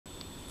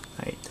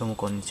どうも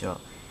こんにちは。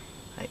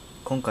はい、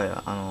今回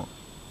は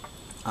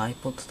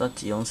iPod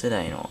Touch 4世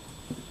代の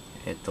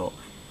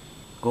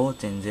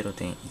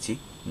5.0.1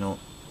 の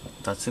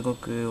脱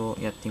獄を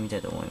やってみた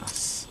いと思いま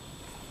す。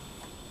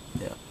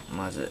では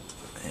まず、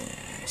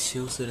使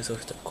用するソ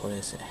フトはこれ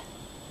ですね。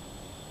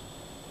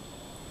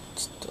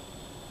と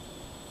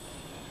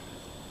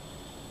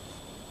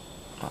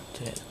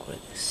りあえずこれ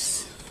で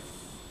す。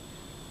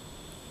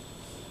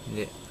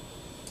で、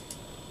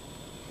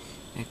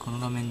この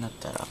画面になっ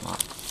たら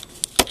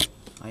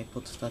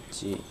iPod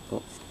Touch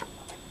を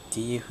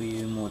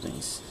TFU モード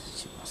にし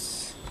ま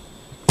す。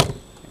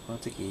この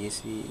時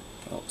USB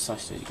を挿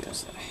しておいてくだ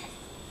さい。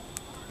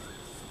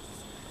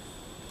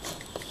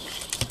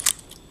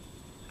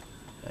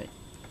はい。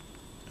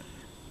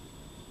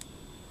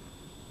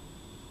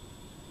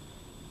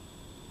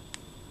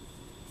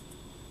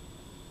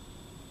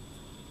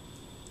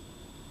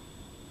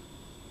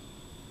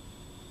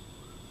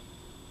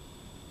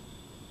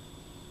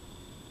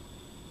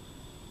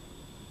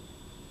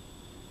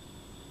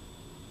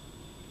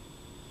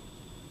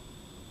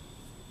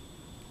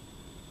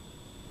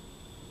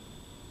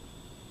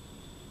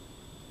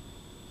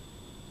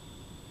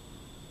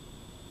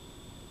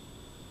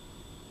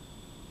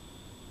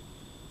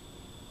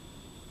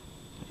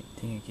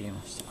電源切れ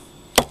ました。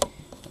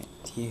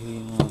TFU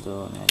モー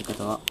ドのやり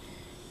方は、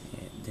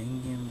電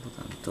源ボ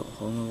タンと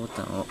ホームボ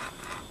タンを、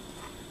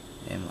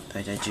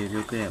大体10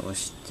秒くらい押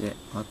して、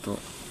あと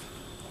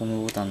ホー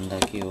ムボタンだ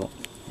けを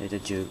大体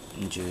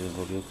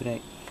15秒くら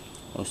い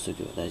押してお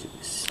けば大丈夫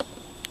です。で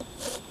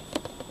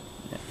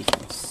はいき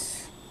ま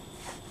す。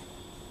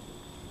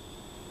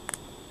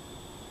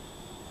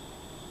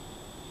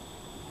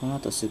この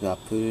後すぐ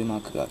Apple マ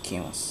ークが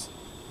消えます。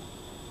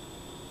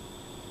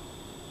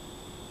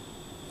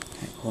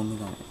ホーム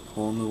画面、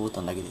ホームボタ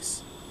ンだけで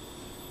す。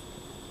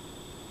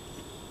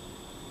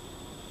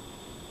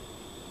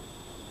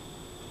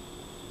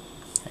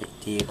はい、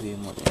TFU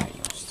モードに入り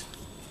まし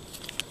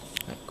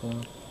た。はい、こ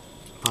の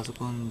パソ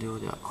コン上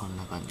ではこん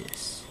な感じで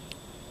す。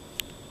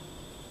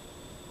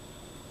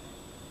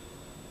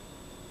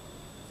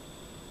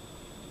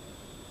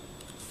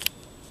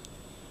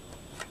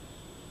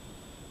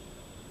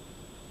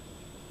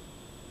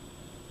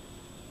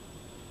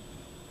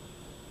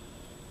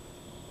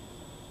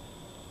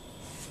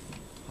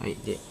はい、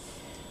で、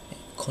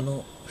こ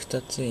の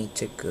2つに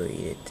チェックを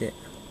入れて、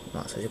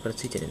最初から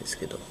ついてるんです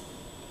けど、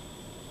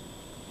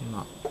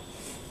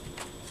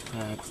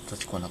iPod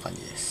Touch こんな感じ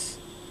です。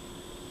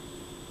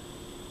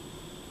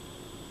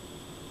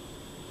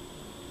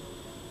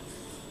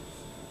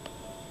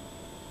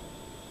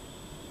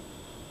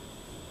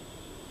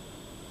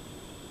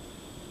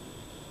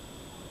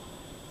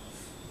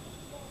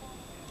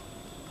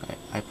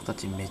はい、iPod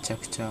Touch めちゃ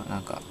くちゃ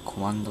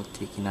コマンド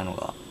的なの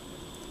が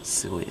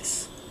すごいで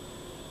す。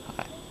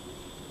はい。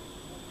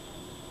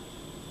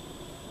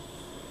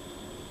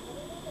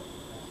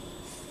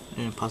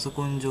パソ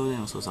コン上で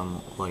の操作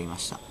も終わりま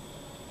した。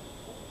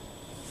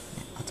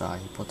あとは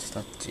iPod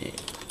Touch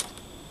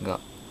が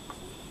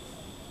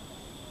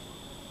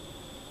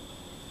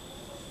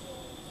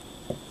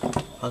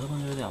パソコ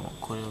ン上ではもう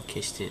これを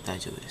消して大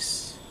丈夫で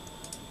す。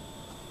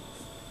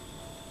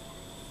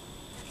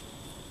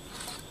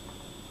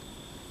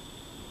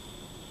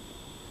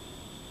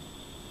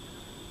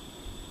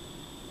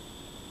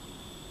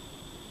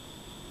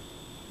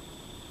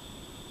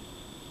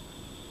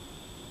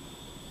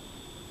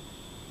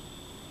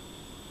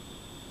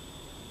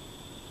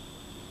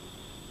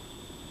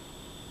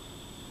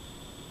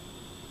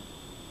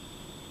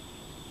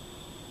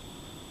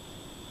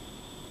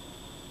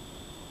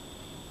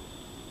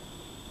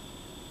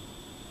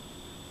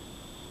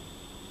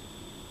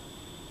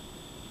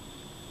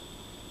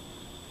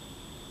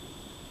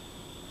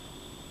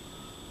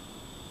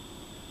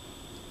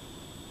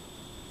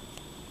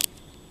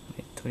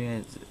とりあ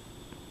えず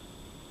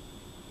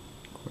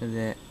これ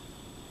で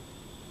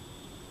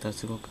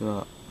脱獄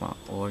は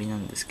終わりな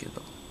んですけ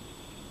ど、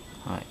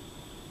はい。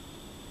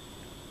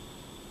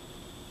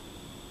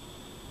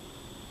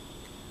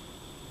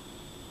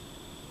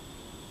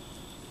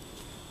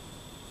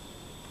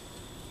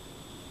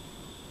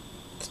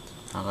ちょっ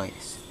と長いで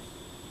す。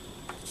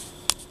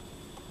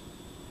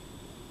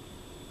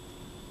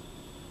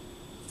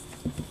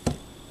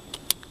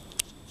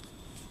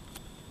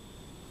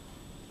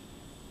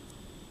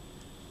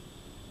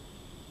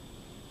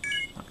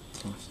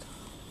来ました。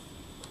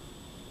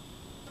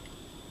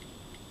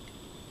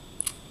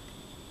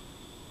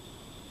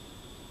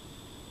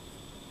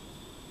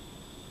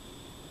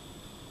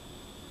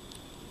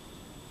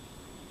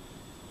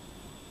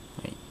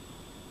はい。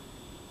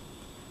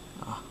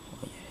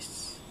おいで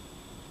す。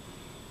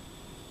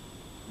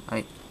は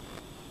い。と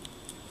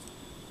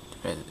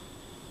りあえず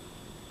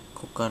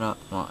ここから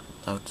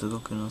脱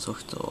獄のソ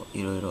フトを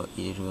いろいろ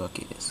入れるわ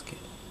けですけど、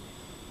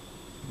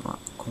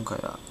今回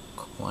は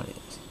ここまでで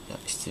す。じゃあ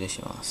失礼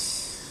しま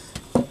す。